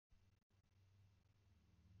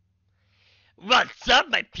What's up,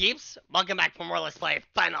 my peeps? Welcome back for more Let's Play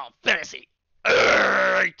Final Fantasy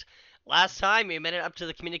VIII! Last time we made it up to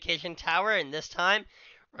the communication tower, and this time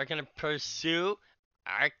we're gonna pursue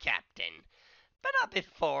our captain. But not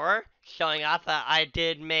before showing off that I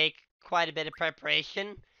did make quite a bit of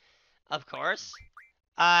preparation, of course.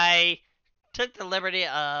 I took the liberty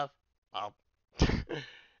of, well,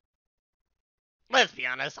 let's be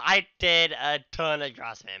honest, I did a ton of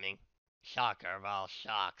draw spamming. Shocker of all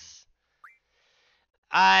shocks.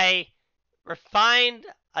 I refined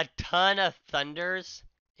a ton of Thunders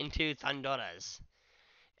into Thundoras.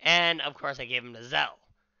 And of course I gave him to Zell.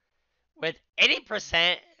 With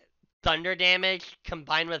 80% Thunder damage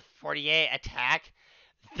combined with 48 attack,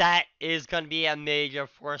 that is going to be a major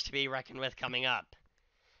force to be reckoned with coming up.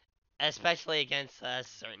 Especially against a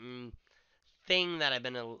certain thing that I've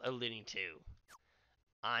been alluding to.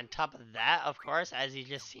 On top of that, of course, as you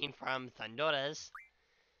just seen from Thundoras,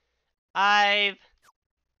 I've,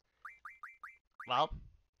 well,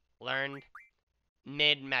 learned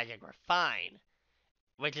mid-magic refine,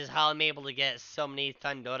 which is how I'm able to get so many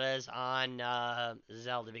Thundoras on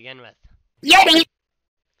Zell to begin with. Yeti!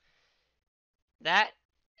 That,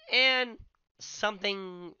 and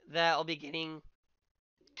something that I'll be getting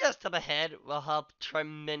just up ahead will help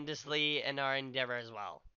tremendously in our endeavor as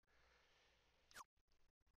well.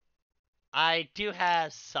 I do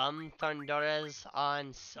have some Thundoras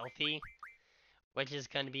on Sylphie, which is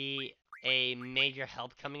going to be a major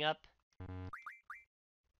help coming up. I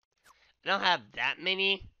don't have that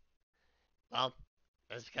many. Well,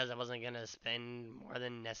 that's because I wasn't going to spend more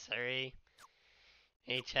than necessary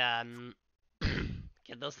to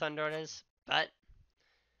get those Thundoras. But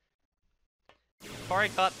before I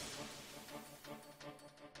go up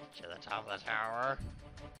to the top of the tower,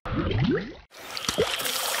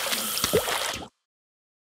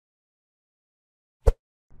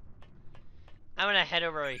 I'm going to head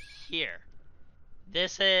over here.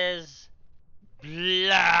 This is blind.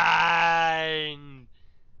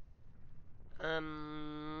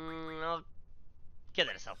 I'll give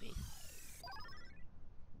that a selfie.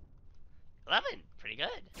 11, pretty good.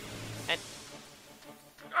 And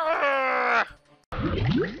oh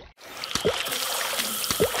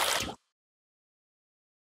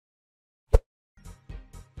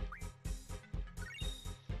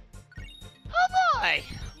boy,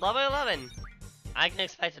 level 11. I can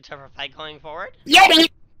expect a tougher fight going forward. Yeti!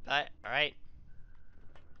 But alright,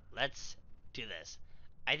 let's do this.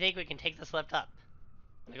 I think we can take this lift up.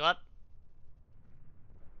 Let me go up.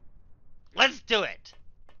 Let's do it!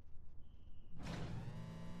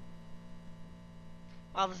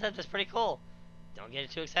 Wow, this lift is pretty cool. Don't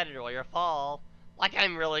get too excited or you'll fall. Like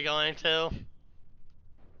I'm really going to.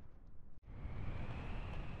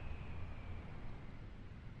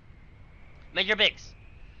 Major Biggs,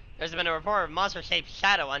 there's been a report of a monster-shaped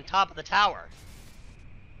shadow on top of the tower.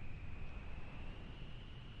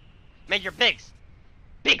 Major Biggs,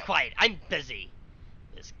 be quiet, I'm busy.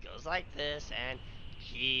 This goes like this, and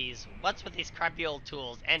jeez, what's with these crappy old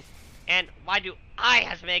tools? And why do I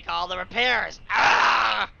have to make all the repairs?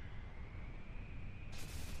 Ah!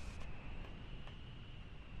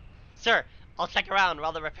 Sir, I'll check around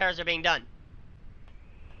while the repairs are being done.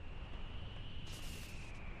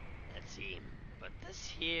 Let's see, put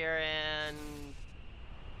this here and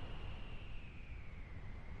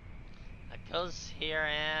that goes here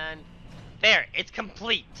and there, it's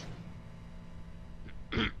complete.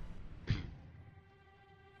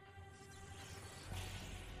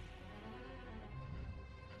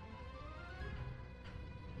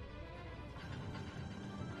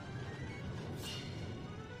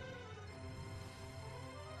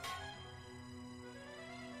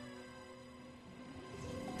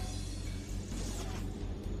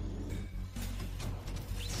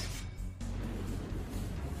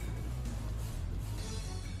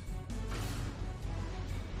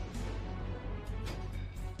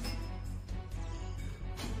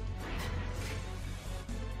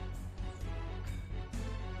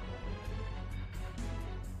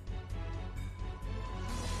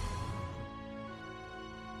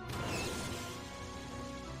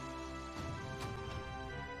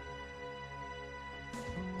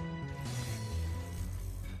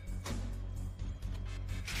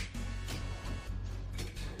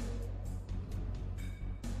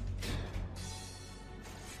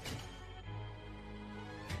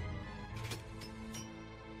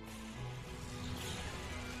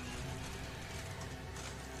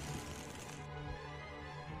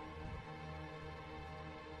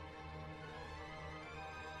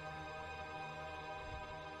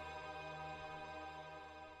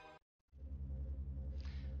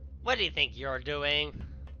 What do you think you're doing?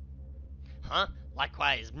 huh?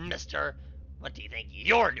 Likewise, mister. What do you think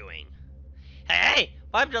you're doing? Hey,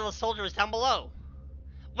 what happened to the soldiers down below?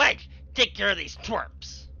 Wedge, take care of these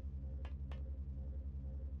twerps.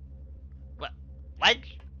 What?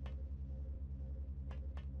 Wedge?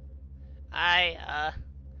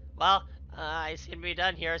 Well, I seem to be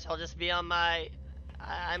done here, so I'll just be on my...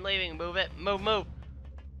 I'm leaving. Move it. Move.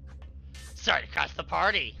 Sorry to crash the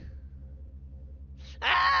party.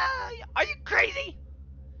 Ah, are you crazy?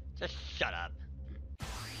 Just shut up.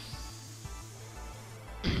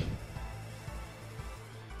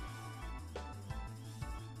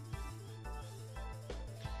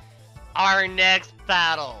 Our next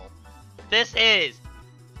battle. This is...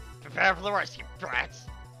 Prepare for the worst, you brats.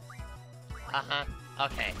 Uh-huh.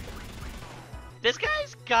 Okay. This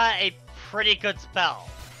guy's got a pretty good spell.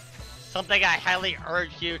 Something I highly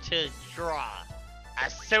urge you to draw.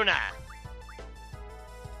 Asuna.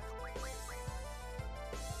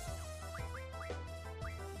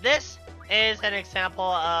 This is an example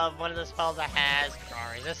of one of the spells that has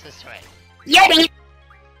draw resistance to it. Yeti!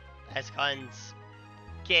 Let's go and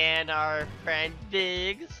scan our friend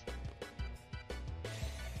Biggs.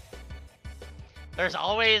 There's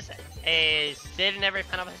always a Sid in every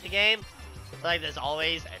Final Fantasy game. Like there's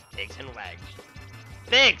always a Biggs and Wedge.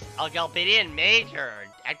 Biggs, a Galbadian Major,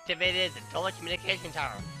 activated the telecommunication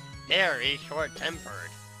tower. Very short-tempered.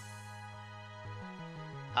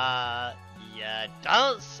 Yeah,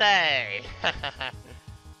 don't say. Not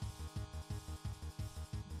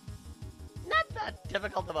that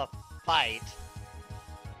difficult of a fight.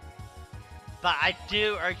 But I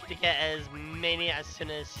do urge you to get as many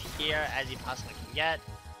Asunas here as you possibly can get.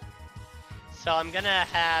 So I'm gonna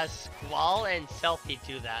have Squall and Selfie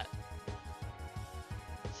do that.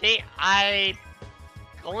 See, I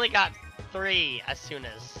only got 3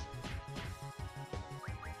 Asunas.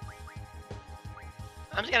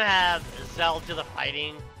 I'm just gonna have Zell do the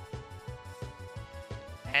fighting.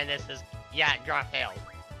 And this is, yeah, draw failed.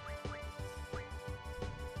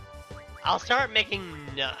 I'll start making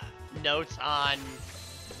notes on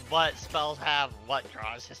what spells have what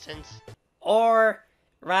draw resistance. Or,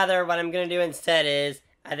 rather, what I'm gonna do instead is,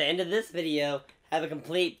 at the end of this video, have a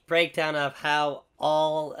complete breakdown of how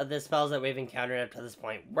all of the spells that we've encountered up to this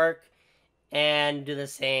point work, and do the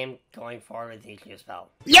same going forward with each new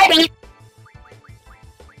spell. Yeti!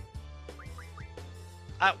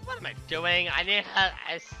 What am I doing? I need to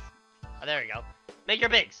oh, there we go. Make your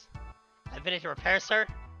bigs. I finished your repair, sir.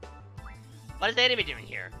 What is the enemy doing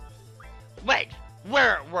here? Wait,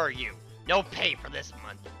 where were you? No pay for this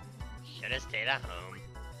month. Should have stayed at home.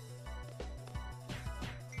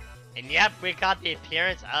 And yep, we got the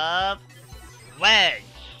appearance of Wedge.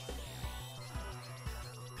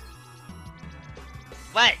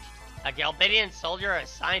 Wedge, a Galbadian soldier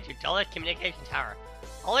assigned to telecommunication tower.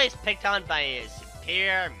 Always picked on by his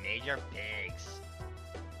superior Major Biggs.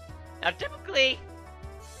 Now typically,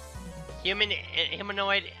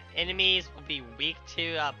 humanoid enemies will be weak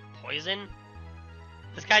to poison.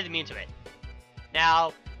 This guy's immune to it.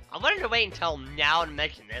 Now, I wanted to wait until now to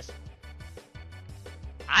mention this.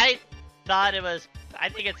 I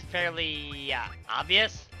think it's fairly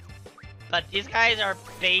obvious, but these guys are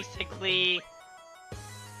basically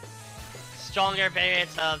stronger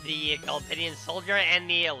variants of the Galbadian soldier and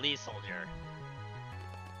the elite soldier.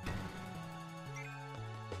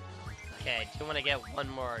 Okay, I do want to get one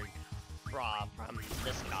more draw from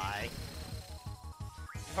this guy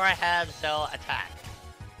before I have Zell attack.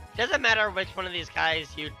 Doesn't matter which one of these guys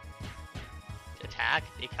you attack,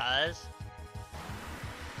 because...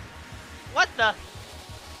 What the?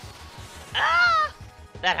 Ah!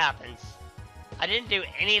 That happens. I didn't do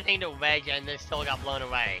anything to Wedge and they still got blown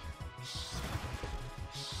away.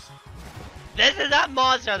 This is that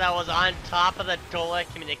monster that was on top of the Dola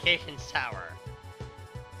Communications Tower.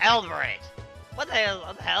 Elverate. What the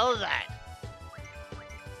hell is that?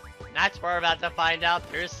 That's what we're about to find out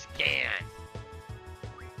through scan.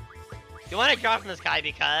 You want to draw from this guy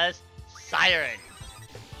because Siren.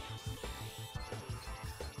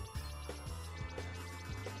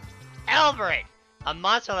 Elverate, a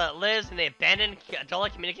monster that lives in the abandoned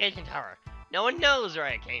Dola Communication Tower. No one knows where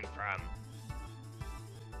it came from.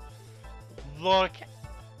 Look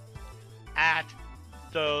at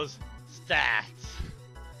those stats.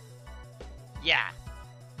 Yeah.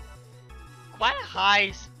 Quite a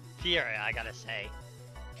high theory, I gotta say.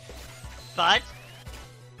 But,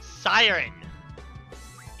 Siren,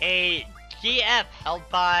 a GF held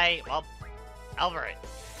by, well, Elverate.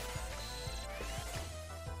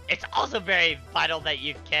 It's also very vital that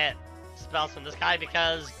you get spells from this guy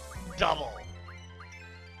because double.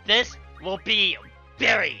 This will be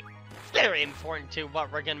very, very important to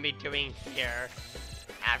what we're going to be doing here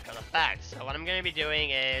after the fact. So what I'm going to be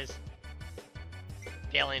doing is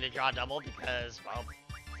failing to draw double because, well,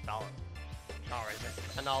 spell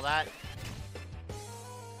resistance and all that.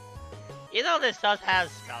 Even though this does have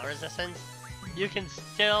spell resistance, you can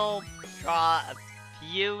still draw a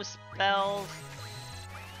few spells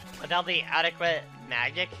without the adequate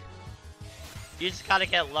magic. You just gotta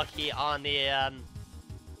get lucky on the,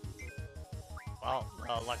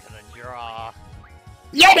 luck of the draw.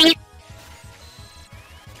 Yippee!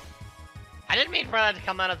 I didn't mean for that to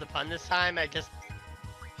come out of the pun this time, it just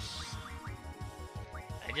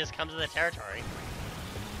comes with the territory.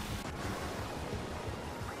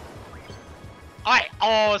 Alright,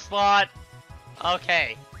 oh, slot!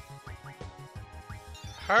 Okay.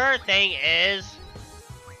 Her thing is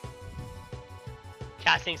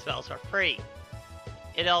casting spells for free.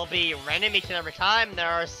 It'll be random each and every time. There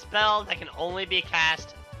are spells that can only be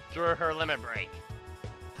cast through her limit break.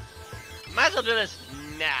 Might as well do this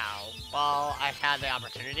now, while I had the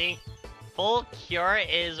opportunity. Full Cure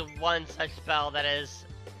is one such spell that is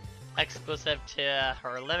exclusive to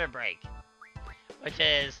her limit break, which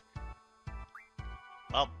is,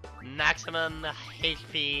 well, maximum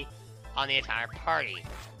HP on the entire party.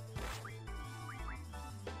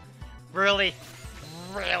 Really,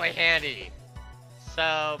 really handy.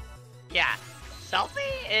 So, yeah, Selfie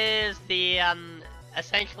is the,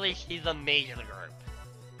 essentially she's the mage of the group.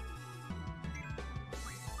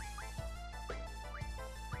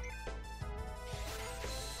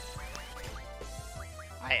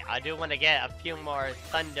 Alright, I do want to get a few more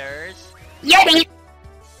thunders. Yippee!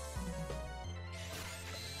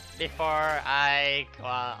 Before I go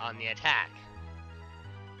out on the attack.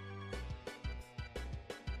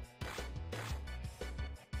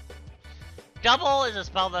 Double is a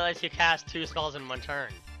spell that lets you cast 2 spells in 1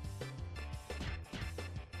 turn.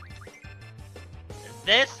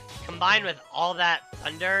 This, combined with all that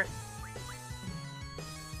thunder,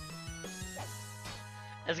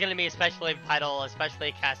 is going to be especially vital,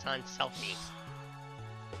 especially cast on Selfie.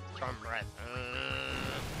 Storm Breath.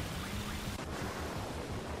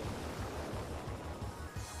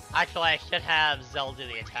 Actually, I should have Zell do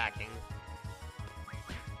the attacking.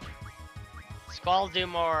 Squall do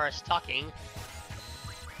more stalking.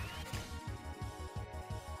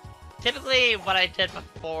 Typically, what I did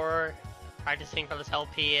before practicing for this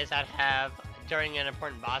LP is I'd have, during an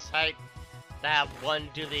important boss fight, I'd have one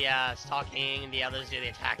do the stalking and the others do the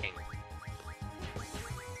attacking.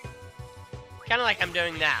 Kinda like I'm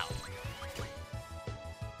doing now. So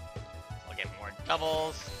I'll get more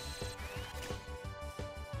doubles.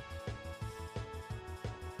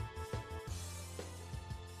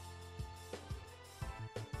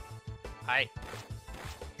 Alright.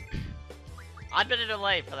 Odd bit of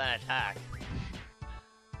delay for that attack.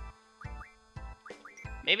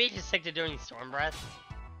 Maybe just stick to doing Storm Breath.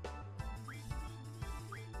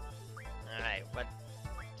 Alright, what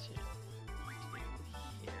to do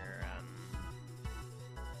here?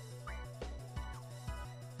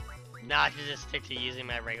 Not to just stick to using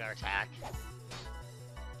my regular attack.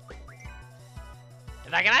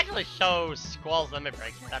 If I can actually show Squall's limit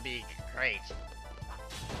break, that'd be great.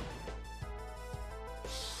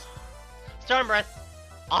 Storm Breath.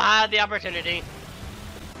 I'll have the opportunity.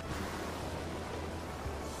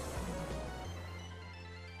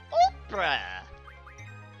 Opera.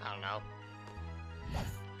 I don't know.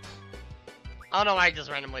 I don't know why I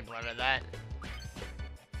just randomly blurted that.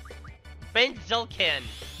 Benzilkin.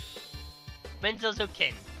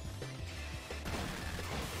 Benzozukin.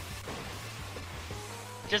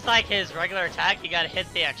 Just like his regular attack, you gotta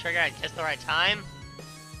hit the trigger at just the right time.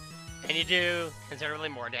 And you do considerably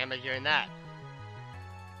more damage during that.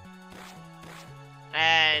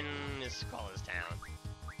 And his skull is down.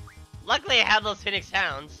 Luckily I have those Phoenix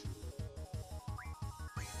Sounds.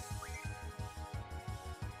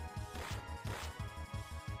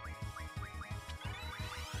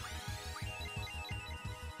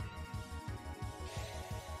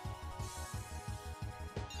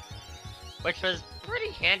 Which was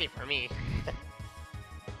pretty handy for me.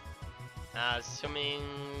 Assuming...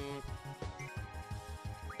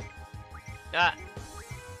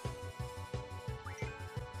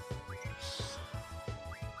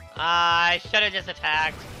 I should have just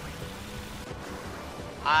attacked.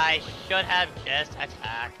 I should have just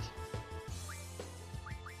attacked.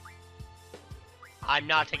 I'm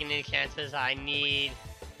not taking any chances. I need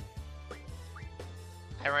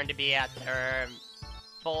everyone to be at their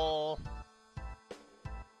full.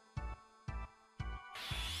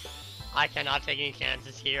 I cannot take any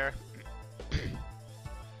chances here.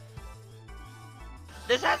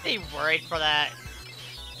 This has me worried for that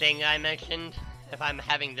thing I mentioned, if I'm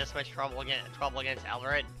having this much trouble against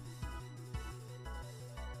Alvaret.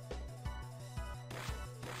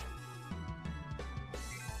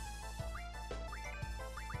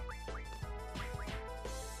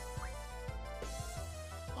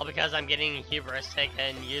 All because I'm getting hubristic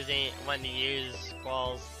and when to use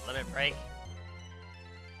Squall's limit break.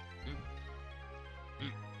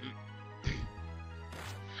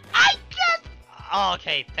 I just... Oh,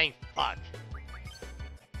 okay, thank fuck.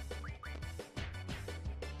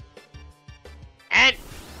 And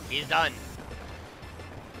he's done.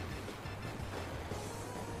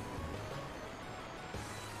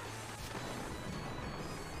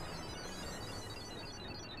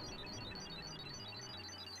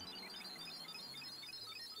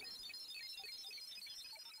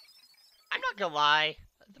 I'm not gonna lie,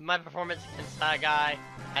 my performance against that guy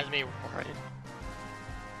has me worried.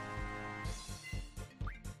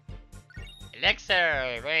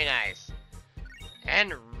 Elixir, very nice.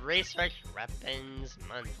 And research weapons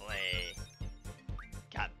monthly.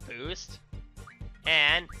 Got boost.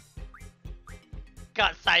 And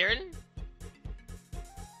got siren.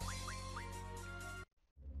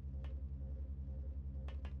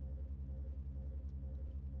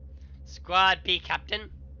 Squad B captain.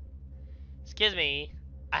 Excuse me,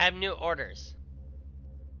 I have new orders.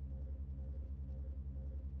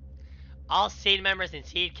 All seed members and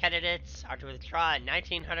seed candidates are to withdraw in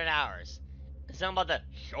 1900 hours. Assemble the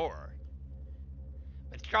shore.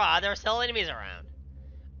 Withdraw, there are still enemies around.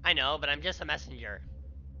 I know, but I'm just a messenger.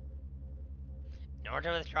 In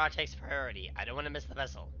order to withdraw takes priority. I don't want to miss the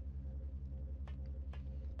vessel.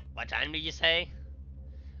 What time did you say?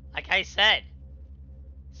 Like I said,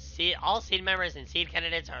 all seed members and seed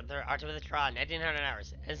candidates are to withdraw in 1900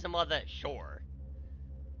 hours. Assemble the shore.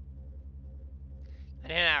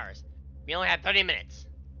 1900 hours. We only have 30 minutes.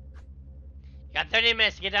 You got 30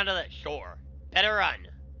 minutes to get down to the shore. Better run.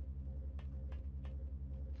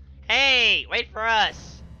 Hey, wait for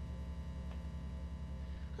us.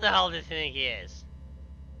 Who the hell does he think he is?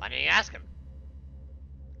 Why don't you ask him?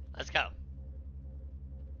 Let's go.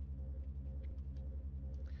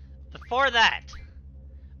 Before that,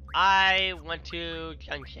 I want to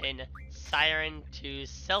junction Siren to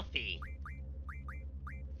Selfie.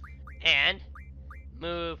 And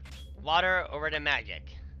move water over to magic.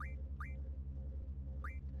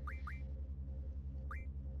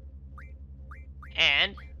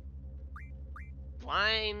 And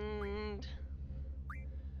blind,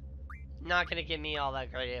 not gonna give me all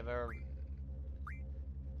that great of a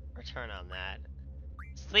return on that.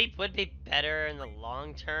 Sleep would be better in the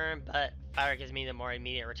long term, but fire gives me the more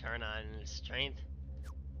immediate return on strength.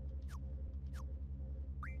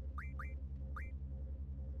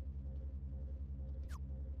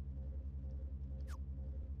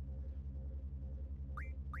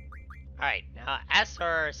 Alright, now as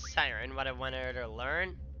for Siren, what I want her to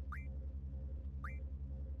learn.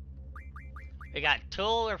 We got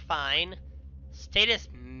Tool Refine, Status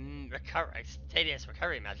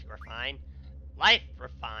Recovery Magic Refine, Life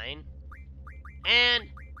Refine, and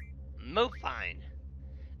Move Fine.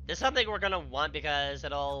 This is something we're gonna want because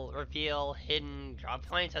it'll reveal hidden drop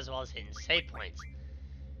points as well as hidden save points.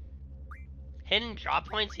 Hidden drop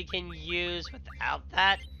points you can use without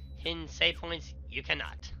that, hidden save points you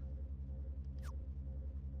cannot.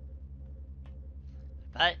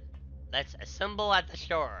 But let's assemble at the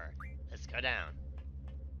shore. Let's go down.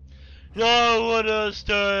 No, I wanna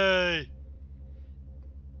stay.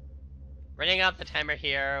 Running out the timer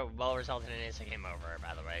here will result in an instant game over,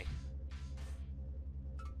 by the way.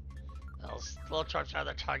 Those little trucks are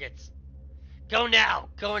the targets. Go now!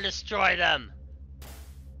 Go and destroy them!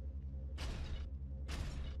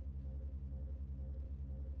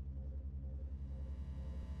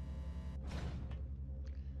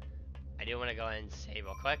 I do want to go ahead and save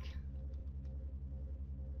real quick.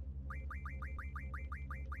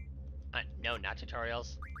 No, not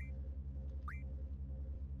tutorials.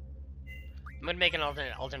 I'm gonna make an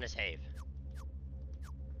alternate save.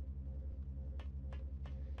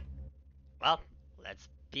 Well, let's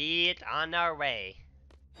be on our way.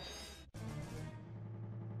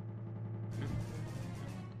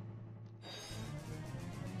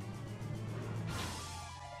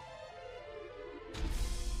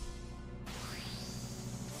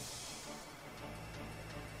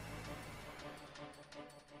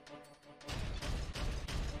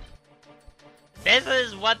 This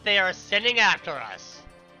is what they are sending after us.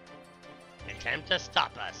 Attempt to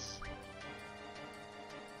stop us.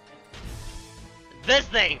 This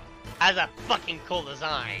thing has a fucking cool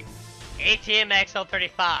design. ATM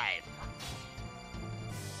XL35.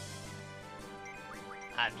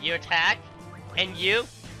 You attack, and you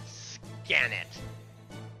Scan it.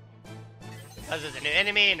 Because it's a new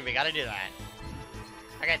enemy and we gotta do that.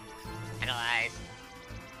 Okay. Analyze.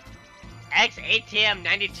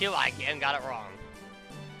 X-ATM-92, I again got it wrong.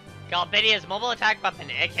 Galbadia's mobile attack weapon,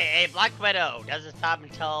 aka Black Widow, doesn't stop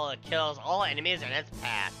until it kills all enemies in its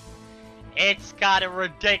path. It's got a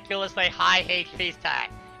ridiculously high HP stat.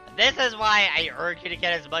 This is why I urge you to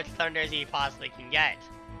get as much thunder as you possibly can get.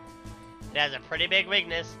 It has a pretty big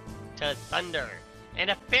weakness to thunder, and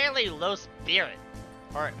a fairly low spirit,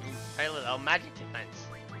 or fairly low magic defense.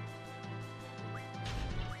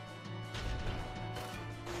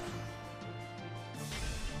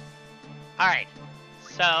 Alright,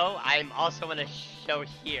 so I'm also going to show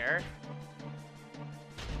here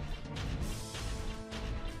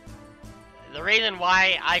the reason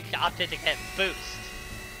why I opted to get boost.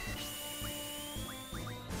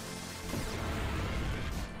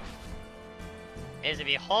 Is if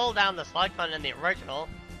you hold down the select button in the original,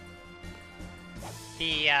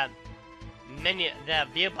 the the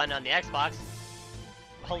view button on the Xbox,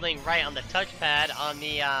 holding right on the touchpad on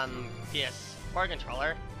the PS4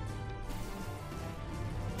 controller,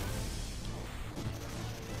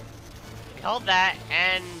 you hold that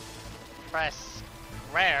and press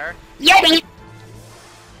square. Yippee!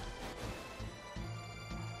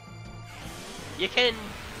 You can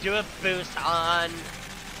do a boost on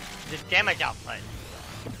the damage output.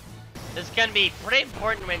 This is gonna be pretty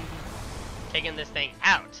important when taking this thing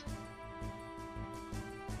out.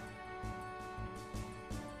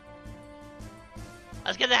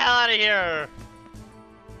 Let's get the hell out of here!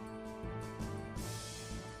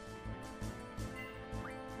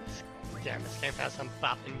 Damn, this game has some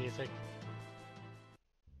bopping music.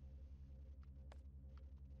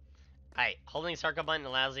 Alright, holding circle button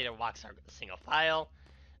allows you to walk single file.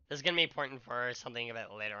 This is gonna be important for something a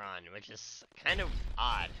bit later on, which is kind of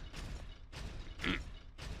odd.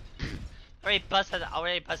 already busted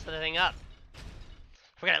the thing up.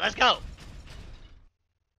 Forget it, let's go!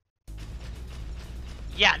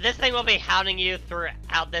 Yeah, this thing will be hounding you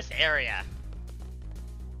throughout this area.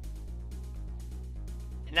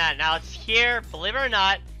 Now it's here, believe it or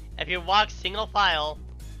not, if you walk single file,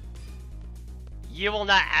 you will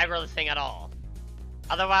not aggro this thing at all.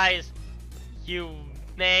 Otherwise, you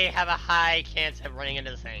may have a high chance of running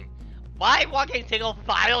into this thing. Why walking single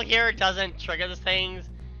file here doesn't trigger this thing,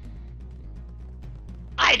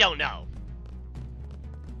 I don't know.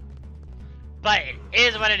 But it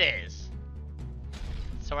is what it is.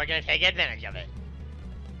 So we're gonna take advantage of it.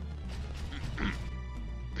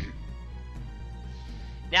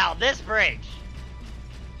 Now this bridge.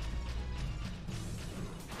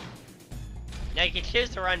 Now you can choose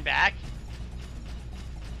to run back.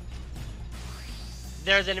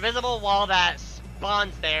 There's an invisible wall that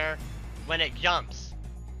spawns there when it jumps.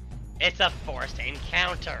 It's a forced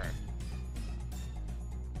encounter.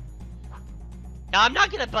 Now I'm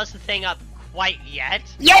not gonna bust the thing up quite yet.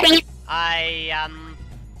 Yippee! I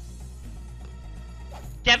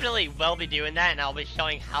definitely will be doing that, and I'll be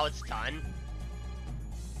showing how it's done.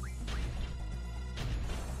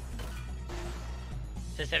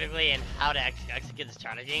 Specifically in how to execute the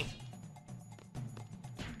strategy.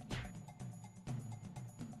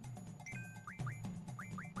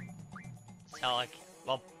 So like,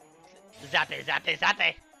 well, zappe, zappe,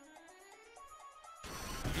 zappe!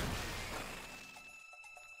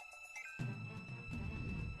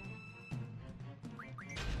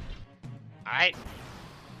 Alright.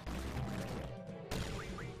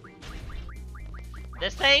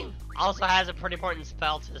 This thing also has a pretty important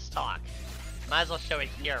spell to the stock. Might as well show it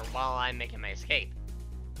here while I'm making my escape.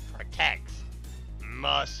 Protects.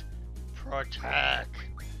 Must protect.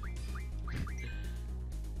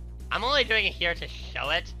 I'm only doing it here to show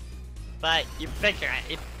it, but you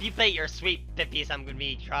bet your sweet pippies I'm gonna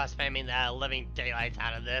be cross spamming the living daylights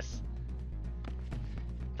out of this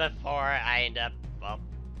before I end up, well,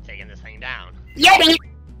 taking this thing down. Yippee!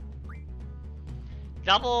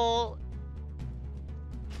 Double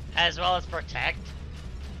as well as protect.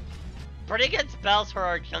 Pretty good spells for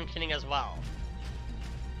our junctioning as well.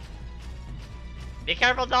 Be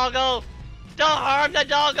careful, doggo! Don't harm the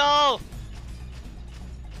doggo!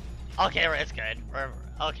 Okay, it's good.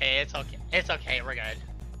 It's okay. It's okay, we're good.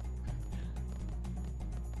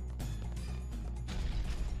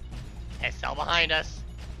 It's still behind us.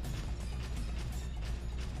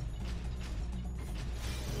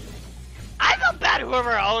 I feel bad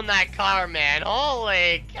whoever owned that car, man.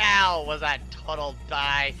 Holy cow, was that total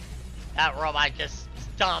die. That robot just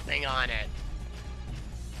stomping on it.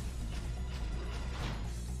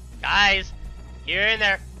 Guys, you're in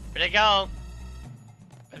there. Where'd it go?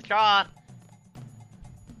 Withdraw.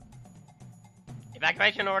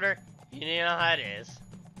 Evacuation order. You know how it is.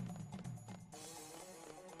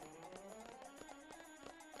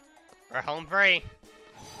 We're home free.